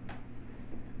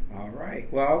 All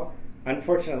right. Well,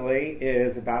 unfortunately, it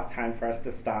is about time for us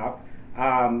to stop.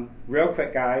 Real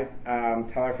quick, guys,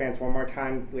 tell our fans one more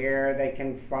time where they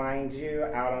can find you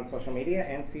out on social media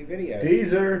and see videos.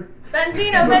 Deezer.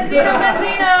 Benzino!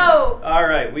 All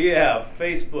right, we have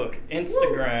Facebook,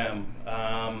 Instagram,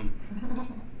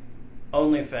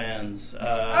 OnlyFans.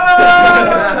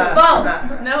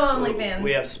 False. No OnlyFans.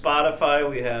 We have Spotify,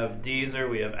 we have Deezer,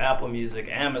 we have Apple Music,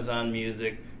 Amazon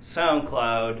Music,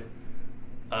 SoundCloud.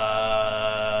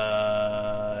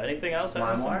 Anything else?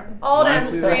 All them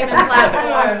streaming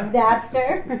platforms.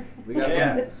 Napster. We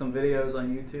got some videos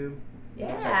on YouTube.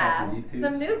 Yeah,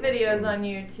 some new videos on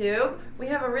YouTube. We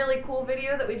have a really cool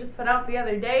video that we just put out the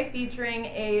other day featuring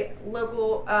a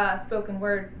local spoken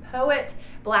word poet,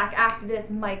 black activist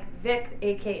Mike Vick,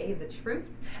 aka The Truth.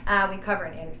 We cover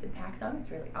an Anderson .Paak song. It's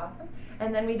really awesome.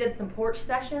 And then we did some porch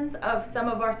sessions of some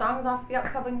of our songs off the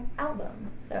upcoming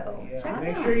album. So check us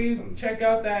Make out. sure you check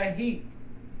out that Heat.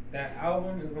 That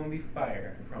album is going to be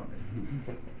fire, I promise.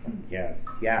 Yes.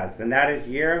 And that is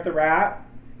Year of the Rat,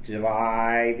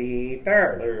 July the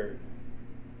 3rd.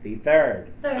 The 3rd.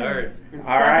 And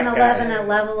All right, 7-Eleven guys. at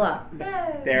Level Up.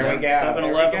 Yay. There we go.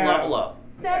 7-Eleven, level up.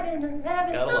 7-Eleven.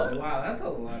 Gotta love it. Wow, that's a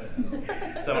lot of...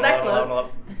 7-Eleven, level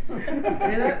up.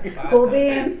 Say that? Cool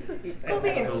beans. Cool beans. Cool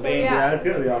So, beans. yeah. It's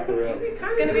gonna be off the rails. It's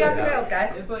going to be off the rails,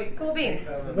 guys. It's like Cool beans.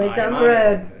 Right down the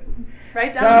road.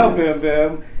 Right So, down. Boom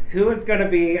Boom, who is going to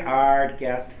be our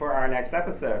guest for our next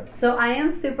episode? So I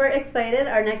am super excited.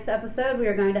 Our next episode, we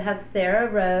are going to have Sarah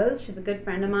Rose. She's a good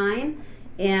friend of mine,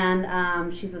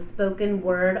 and she's a spoken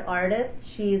word artist.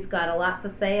 She's got a lot to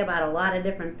say about a lot of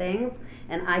different things,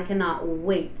 and I cannot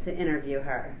wait to interview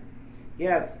her.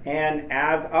 Yes, and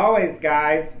as always,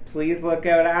 guys, please look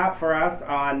out for us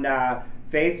on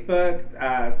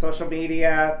Facebook, social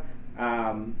media.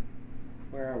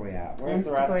 Where are we at? Where's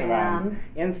the rest of them?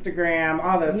 Instagram,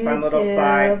 all those fun little YouTube.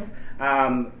 sites.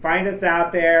 Find us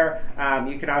out there.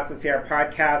 You can also see our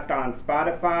podcast on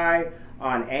Spotify,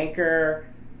 on Anchor,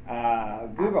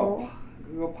 Google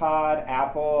Pod,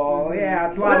 Apple. Yeah,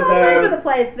 a lot of We're all over those. the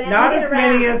place, man. Not We'll as get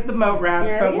many around. as the Moat Rats,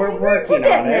 Yeah, but yeah, we're we're working on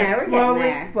getting it. there, we're getting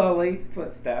there. Slowly,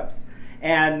 footsteps.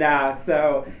 And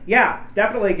so, yeah,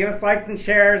 definitely give us likes and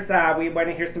shares. We want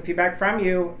to hear some feedback from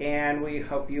you, and we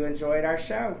hope you enjoyed our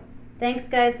show. Thanks,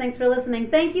 guys. Thanks for listening.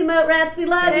 Thank you, Moat Rats. We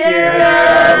love you. you.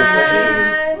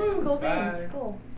 Yes. Cool beans. Bye. Cool.